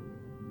wrong.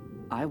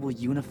 I will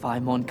unify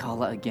Mon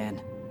Cala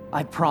again.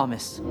 I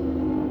promise.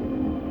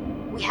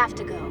 We have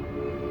to go.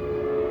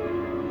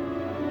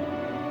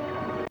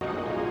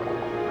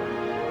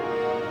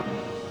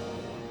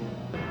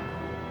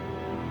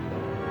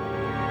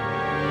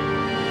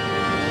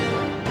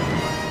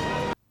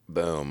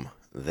 Boom.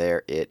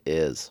 There it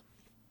is.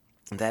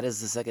 That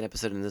is the second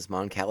episode in this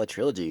Mon Cala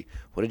trilogy.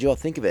 What did you all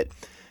think of it?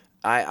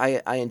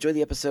 I enjoyed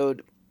the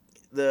episode.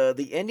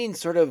 The ending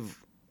sort of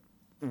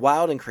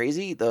wild and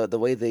crazy. The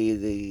way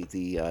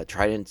the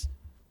Trident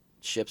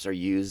ships are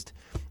used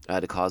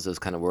to cause those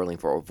kind of whirling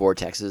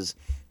vortexes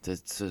to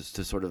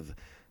sort of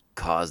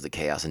cause the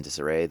chaos and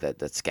disarray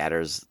that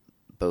scatters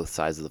both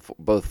sides of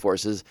both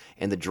forces,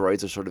 and the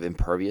droids are sort of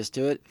impervious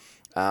to it.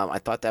 I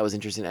thought that was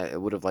interesting. I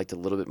would have liked a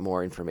little bit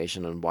more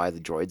information on why the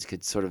droids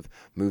could sort of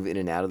move in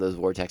and out of those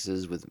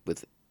vortexes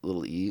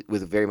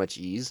with very much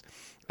ease.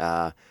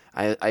 I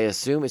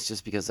assume it's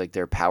just because like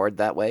they're powered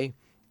that way,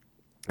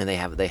 and they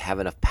have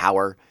enough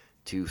power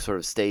to sort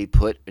of stay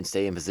put and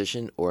stay in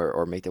position,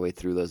 or make their way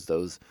through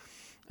those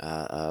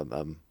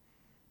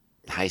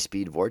high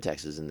speed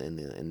vortexes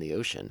in the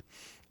ocean.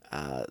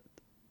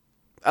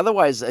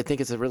 Otherwise, I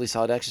think it's a really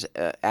solid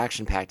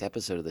action-packed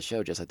episode of the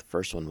show, just like the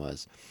first one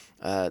was.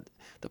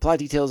 The plot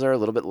details are a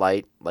little bit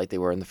light, like they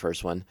were in the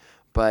first one,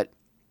 but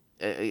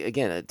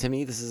again, to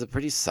me, this is a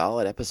pretty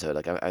solid episode.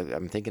 Like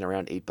I'm thinking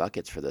around 8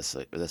 buckets for this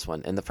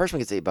one, and the first one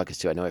gets 8 buckets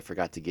too. I know I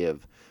forgot to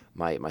give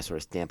my sort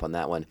of stamp on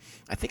that one.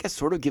 I think I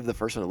sort of give the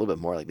first one a little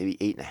bit more, like maybe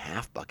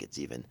 8.5 buckets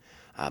even,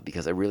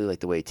 because I really like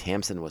the way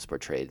Tamson was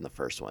portrayed in the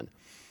first one,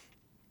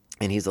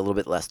 and he's a little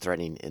bit less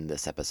threatening in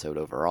this episode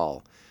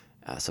overall.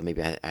 So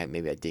maybe I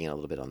ding a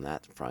little bit on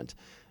that front.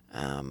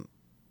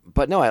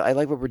 But no, I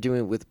like what we're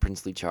doing with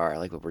Prince Lee Char. I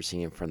like what we're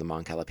seeing from the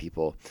Mon Cala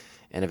people.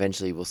 And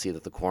eventually we'll see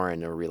that the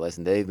Quarren are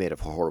realizing they've made a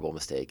horrible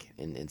mistake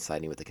in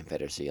siding with the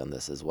Confederacy on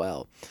this as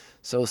well.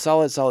 So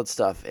solid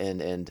stuff.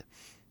 And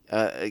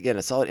again,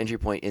 a solid entry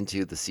point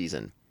into the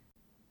season.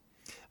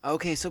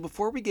 Okay, so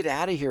before we get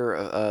out of here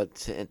at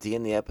the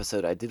end of the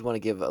episode, I did want to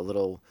give a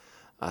little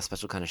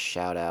special kind of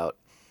shout out.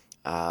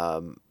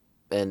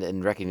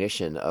 and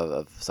recognition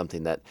of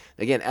something that,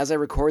 again, as I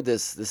record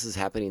this, this is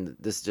happening.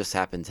 This just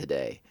happened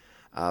today.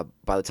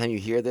 By the time you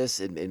hear this,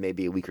 it may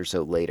be a week or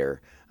so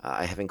later.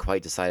 I haven't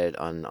quite decided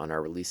on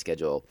our release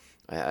schedule.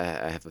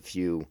 I have a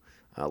few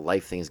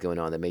life things going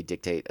on that may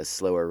dictate a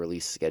slower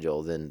release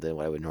schedule than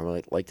what I would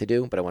normally like to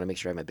do, but I want to make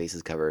sure I have my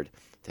bases covered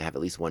to have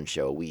at least one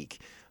show a week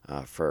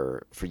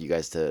for you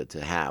guys to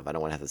have. I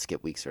don't want to have to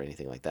skip weeks or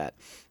anything like that.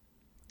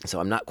 So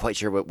I'm not quite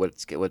sure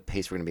what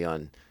pace we're going to be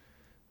on.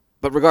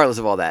 But regardless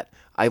of all that,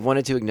 I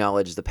wanted to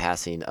acknowledge the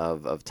passing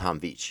of Tom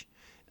Veitch.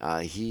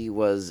 He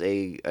was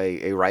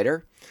a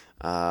writer.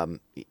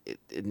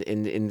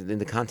 In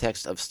the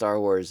context of Star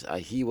Wars,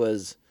 he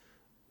was,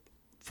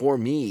 for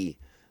me,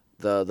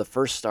 the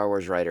first Star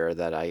Wars writer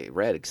that I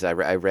read, because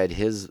I read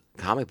his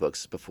comic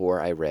books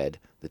before I read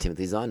the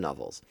Timothy Zahn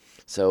novels.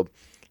 So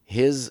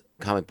his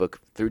comic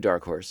book through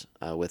Dark Horse,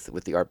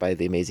 with the art by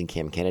the amazing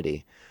Cam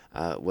Kennedy,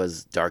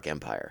 was Dark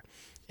Empire,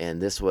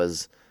 and this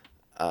was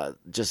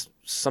just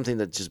something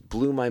that just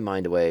blew my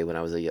mind away when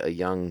I was a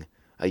young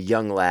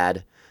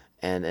lad,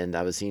 and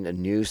I was seeing a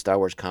new Star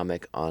Wars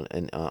comic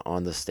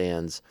on the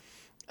stands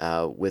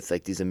with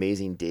like these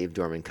amazing Dave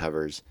Dorman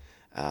covers.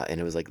 And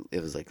it was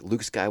like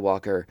Luke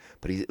Skywalker,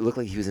 but it looked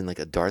like he was in like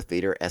a Darth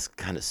Vader-esque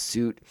kind of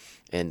suit,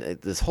 and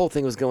this whole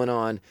thing was going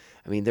on.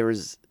 I mean,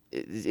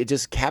 it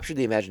just captured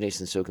the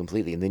imagination so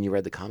completely. And then you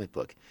read the comic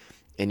book,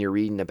 and you're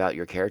reading about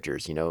your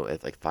characters,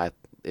 at like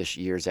 5-ish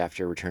years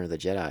after Return of the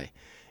Jedi,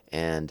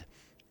 and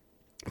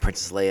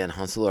Princess Leia and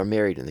Han Solo are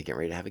married, and they're getting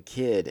ready to have a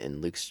kid,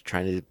 and Luke's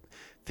trying to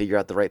figure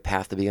out the right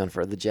path to be on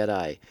for the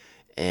Jedi.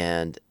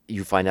 And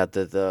you find out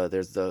that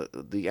there's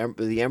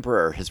the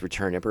Emperor has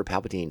returned, Emperor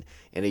Palpatine,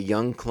 and a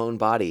young clone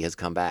body has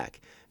come back.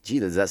 Gee,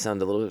 does that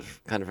sound a little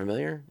kind of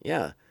familiar?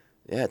 Yeah.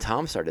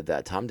 Tom started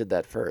that. Tom did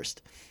that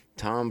first.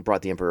 Tom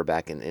brought the Emperor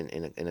back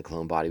in a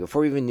clone body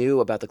before we even knew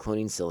about the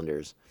cloning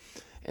cylinders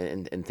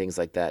and things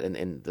like that,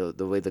 and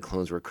the way the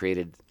clones were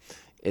created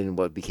in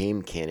what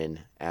became canon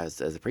as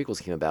the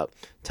prequels came about.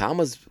 Tom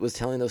was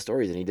telling those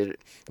stories, and he did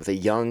it with a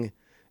young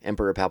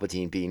Emperor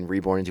Palpatine being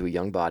reborn into a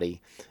young body,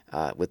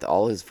 with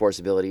all his Force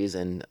abilities,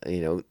 and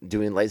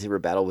doing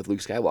lightsaber battle with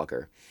Luke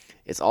Skywalker.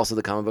 It's also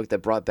the comic book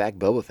that brought back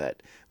Boba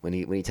Fett when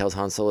he tells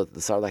Han Solo that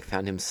the Sarlacc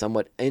found him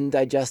somewhat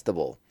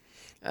indigestible.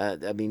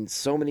 I mean,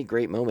 so many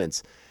great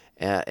moments,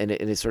 and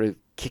it sort of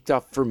kicked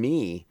off for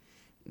me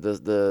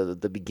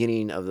the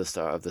beginning of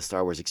the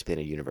Star Wars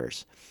expanded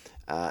universe,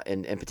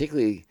 and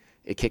particularly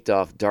it kicked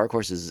off Dark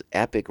Horse's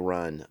epic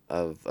run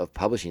of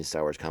publishing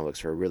Star Wars comic books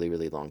for a really,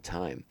 really long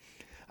time.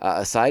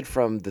 Aside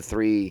from the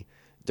 3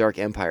 Dark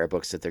Empire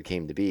books that there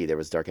came to be, there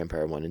was Dark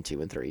Empire 1 and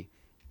 2 and 3.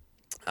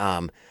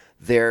 I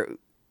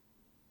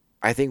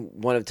think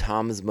one of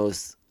Tom's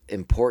most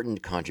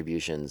important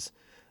contributions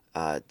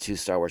to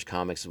Star Wars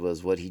comics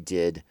was what he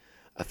did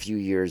a few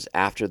years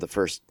after the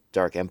first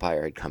Dark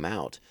Empire had come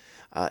out,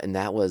 and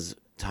that was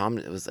Tom.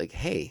 It was like,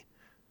 hey,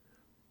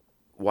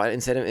 why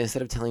instead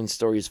of telling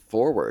stories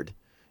forward,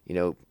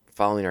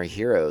 following our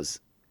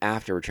heroes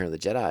after Return of the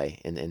Jedi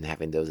and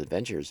having those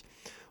adventures.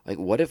 Like,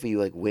 what if we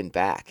went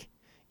back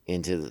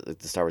into the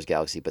Star Wars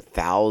galaxy, but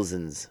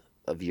thousands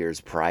of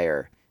years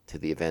prior to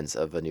the events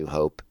of A New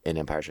Hope and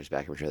Empire Strikes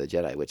Back and Return of the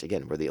Jedi, which,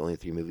 again, were the only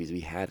 3 movies we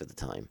had at the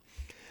time.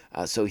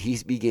 So he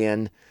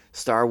began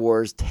Star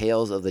Wars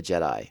Tales of the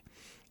Jedi.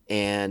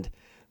 And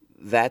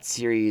that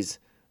series,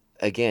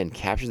 again,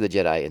 captures the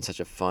Jedi in such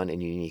a fun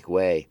and unique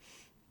way.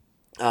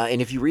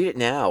 And if you read it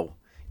now,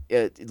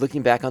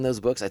 looking back on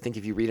those books, I think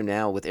if you read them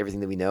now with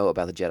everything that we know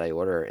about the Jedi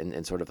Order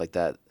and sort of like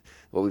that,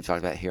 what we've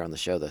talked about here on the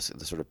show, the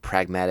sort of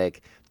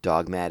pragmatic,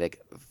 dogmatic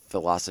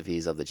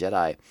philosophies of the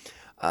Jedi,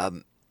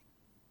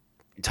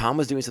 Tom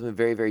was doing something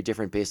very, very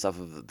different based off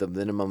of the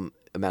minimum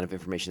amount of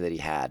information that he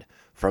had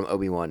from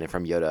Obi-Wan and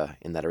from Yoda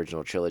in that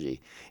original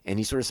trilogy. And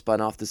he sort of spun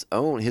off his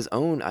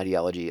own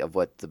ideology of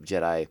what the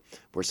Jedi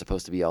were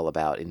supposed to be all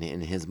about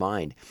in his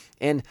mind.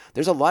 And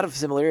there's a lot of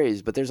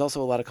similarities, but there's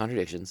also a lot of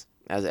contradictions,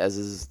 as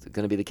is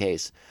going to be the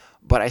case.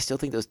 But I still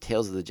think those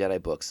Tales of the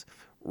Jedi books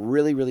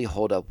really, really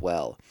hold up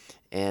well.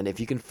 And if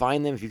you can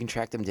find them, if you can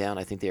track them down,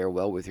 I think they are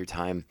well worth your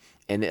time.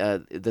 And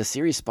the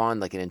series spawned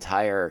like an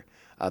entire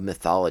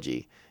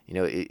mythology.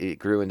 It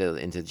grew into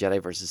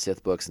Jedi versus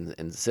Sith books and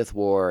the Sith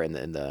War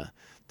and the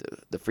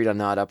Freedom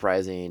Nod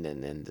Uprising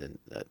and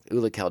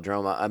Ula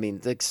Caldroma. I mean,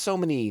 like so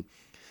many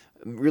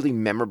really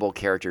memorable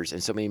characters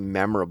and so many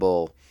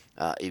memorable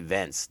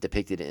events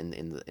depicted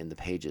in the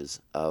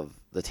pages of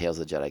the Tales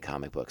of the Jedi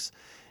comic books.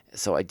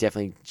 So I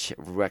definitely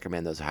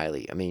recommend those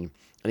highly. I mean,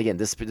 and again,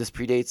 this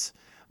predates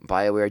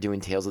BioWare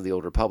doing Tales of the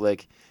Old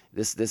Republic.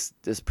 This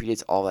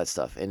predates all that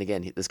stuff. And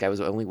again, this guy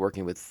was only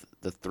working with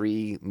the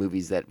 3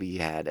 movies that we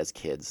had as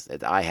kids,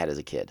 that I had as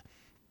a kid.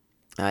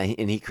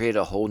 And he created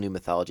a whole new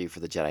mythology for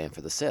the Jedi and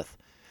for the Sith.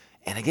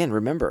 And again,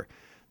 remember,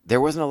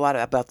 there wasn't a lot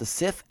about the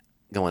Sith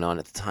going on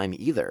at the time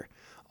either.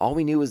 All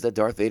we knew was that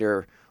Darth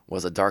Vader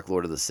was a Dark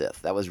Lord of the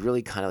Sith. That was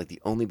really kind of like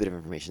the only bit of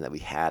information that we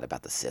had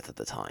about the Sith at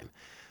the time.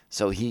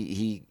 So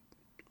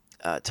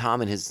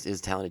Tom and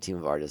his talented team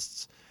of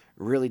artists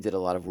really did a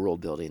lot of world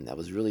building that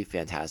was really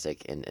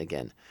fantastic, and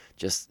again,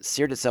 just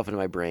seared itself into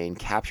my brain,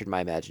 captured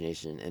my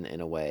imagination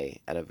in a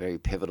way at a very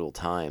pivotal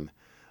time,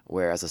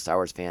 where as a Star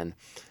Wars fan,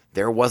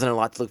 there wasn't a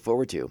lot to look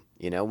forward to.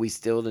 You know, we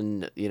still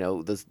didn't, you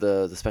know,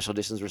 the special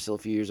editions were still a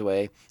few years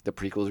away. The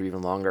prequels were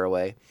even longer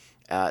away.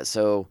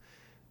 So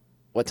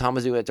what Tom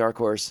was doing at Dark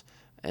Horse,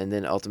 and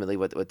then ultimately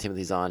what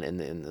Timothy Zahn and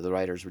the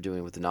writers were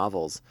doing with the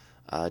novels,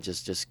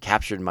 just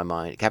captured my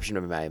mind,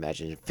 captured my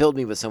imagination, filled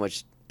me with so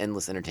much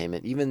endless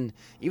entertainment, even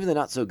the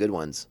not so good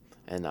ones.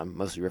 And I'm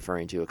mostly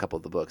referring to a couple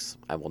of the books.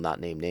 I will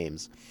not name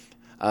names.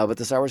 But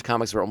the Star Wars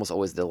comics were almost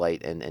always a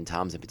delight, and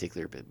Tom's in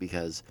particular,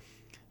 because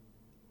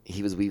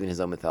he was weaving his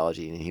own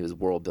mythology, and he was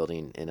world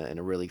building in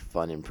a really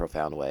fun and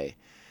profound way.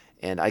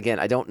 And again,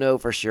 I don't know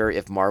for sure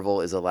if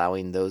Marvel is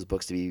allowing those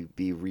books to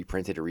be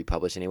reprinted or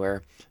republished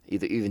anywhere,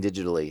 even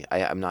digitally.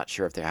 I'm not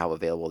sure how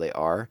available they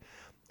are.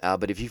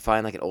 But if you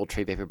find like an old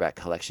trade paperback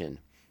collection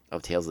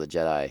of Tales of the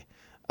Jedi,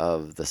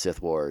 of the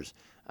Sith Wars,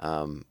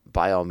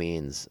 by all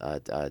means,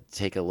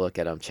 take a look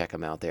at them, check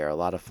them out. They're a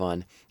lot of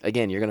fun.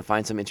 Again, you're going to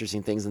find some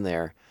interesting things in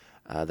there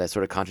that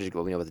sort of contradict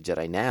what we know with the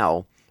Jedi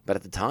now. But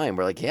at the time,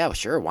 we're like, yeah,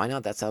 sure, why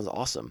not? That sounds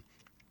awesome.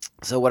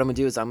 So what I'm going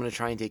to do is I'm going to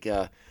try and take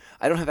I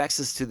don't have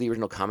access to the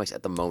original comics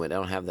at the moment. I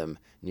don't have them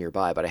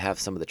nearby, but I have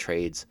some of the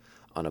trades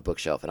on a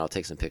bookshelf, and I'll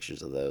take some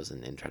pictures of those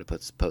and try to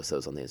post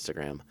those on the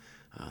Instagram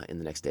in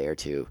the next day or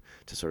two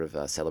to sort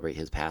of celebrate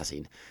his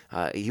passing.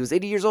 He was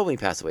 80 years old when he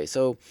passed away,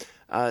 so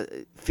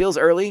feels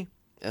early.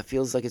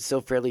 Feels like it's still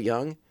fairly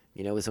young,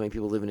 you know, with so many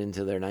people living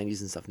into their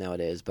 90s and stuff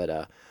nowadays,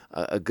 but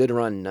a good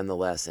run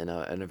nonetheless, and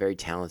a very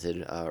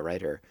talented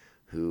writer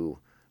who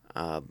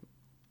to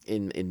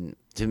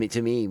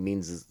me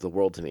means the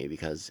world to me,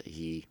 because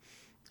he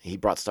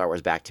brought Star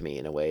Wars back to me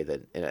in a way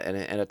that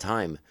at a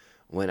time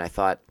when I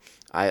thought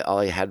all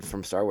I had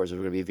from Star Wars was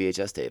going to be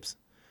VHS tapes.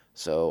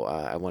 So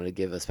I wanted to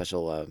give a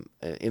special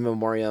in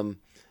memoriam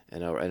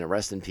and a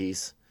rest in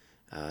peace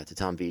to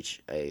Tom Veitch,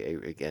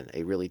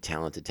 a really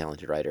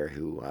talented writer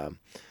who,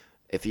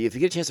 if you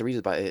get a chance to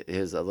read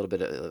a little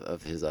bit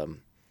of his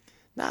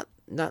not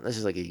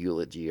necessarily like a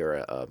eulogy or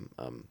a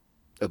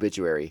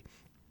obituary.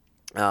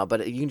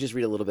 But you can just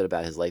read a little bit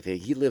about his life.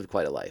 He lived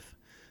quite a life.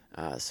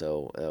 I just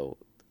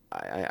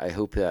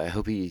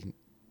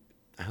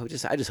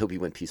hope he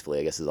went peacefully,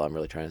 I guess is all I'm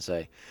really trying to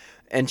say.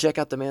 And check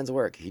out the man's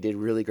work. He did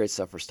really great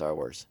stuff for Star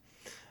Wars.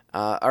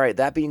 All right,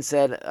 that being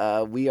said,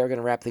 we are going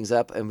to wrap things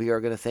up, and we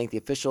are going to thank the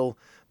official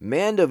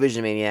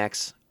Mandovision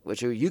Maniacs,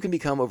 which you can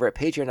become over at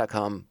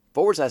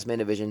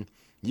patreon.com/Mandovision.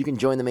 You can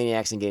join the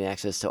Maniacs and gain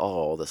access to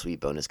all the sweet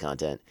bonus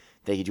content.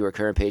 Thank you to our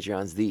current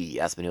Patreons, the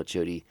Aspen Hill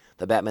Chody,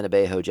 the Batman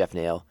Abejo, Jeff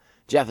Nail.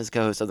 Jeff is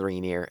co-host of The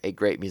Ringing Ear, a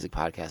great music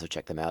podcast, so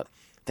check them out.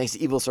 Thanks to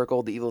Evil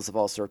Circle, the evilest of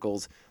all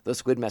circles, the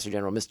Squid Master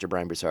General, Mr.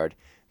 Brian Broussard,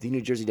 the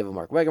New Jersey Devil,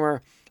 Mark Wegemer,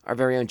 our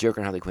very own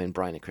Joker and Harley Quinn,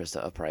 Brian and Krista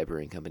of Pride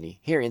Brewing Company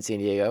here in San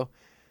Diego,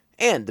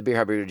 and the Beer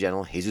Hop Brigadier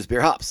General, Jesus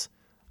Beer Hops,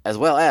 as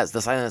well as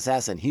the Silent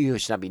Assassin, he who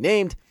should not be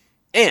named,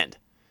 and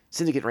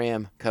Syndicate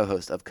Ram,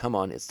 co-host of Come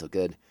On, It's Still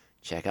Good.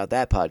 Check out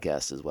that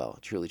podcast as well.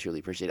 Truly, truly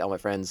appreciate all my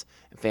friends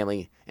and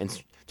family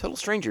and total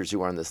strangers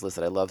who are on this list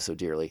that I love so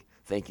dearly.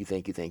 Thank you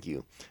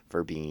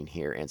for being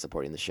here and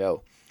supporting the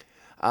show.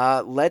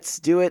 Let's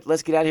do it.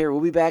 Let's get out of here.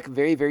 We'll be back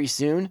very, very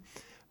soon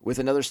with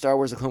another Star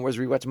Wars: The Clone Wars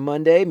Rewatch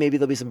Monday. Maybe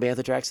there'll be some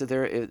Bantha tracks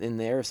in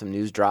there, some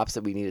news drops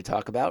that we need to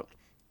talk about.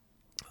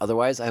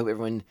 Otherwise, I hope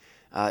everyone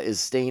is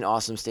staying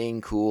awesome,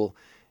 staying cool.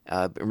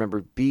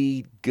 Remember,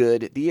 be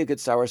good. Be a good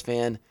Star Wars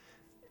fan.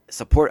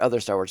 Support other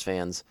Star Wars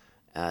fans.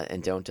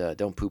 And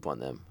don't poop on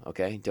them,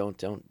 okay?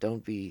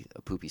 Don't be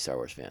a poopy Star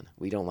Wars fan.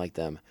 We don't like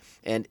them.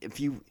 And if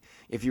you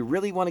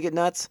really want to get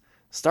nuts,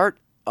 start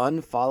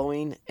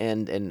unfollowing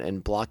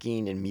and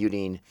blocking and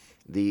muting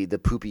the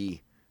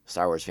poopy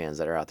Star Wars fans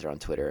that are out there on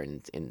Twitter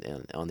and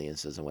on the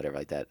Instas and whatever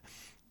like that.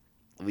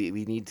 We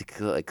need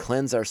to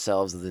cleanse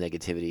ourselves of the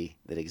negativity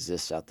that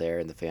exists out there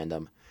in the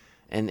fandom.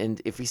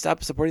 And if we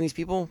stop supporting these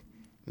people,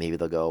 maybe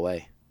they'll go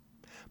away.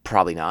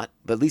 Probably not,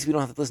 but at least we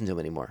don't have to listen to them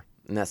anymore.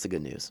 And that's the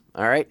good news.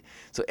 All right?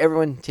 So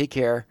everyone, take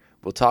care.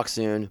 We'll talk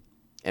soon.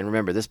 And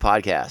remember, this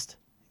podcast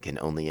can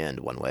only end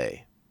one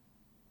way.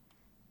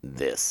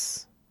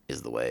 This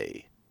is the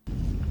way.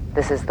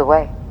 This is the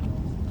way.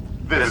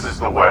 This is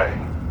the way.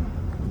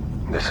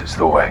 This is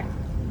the way.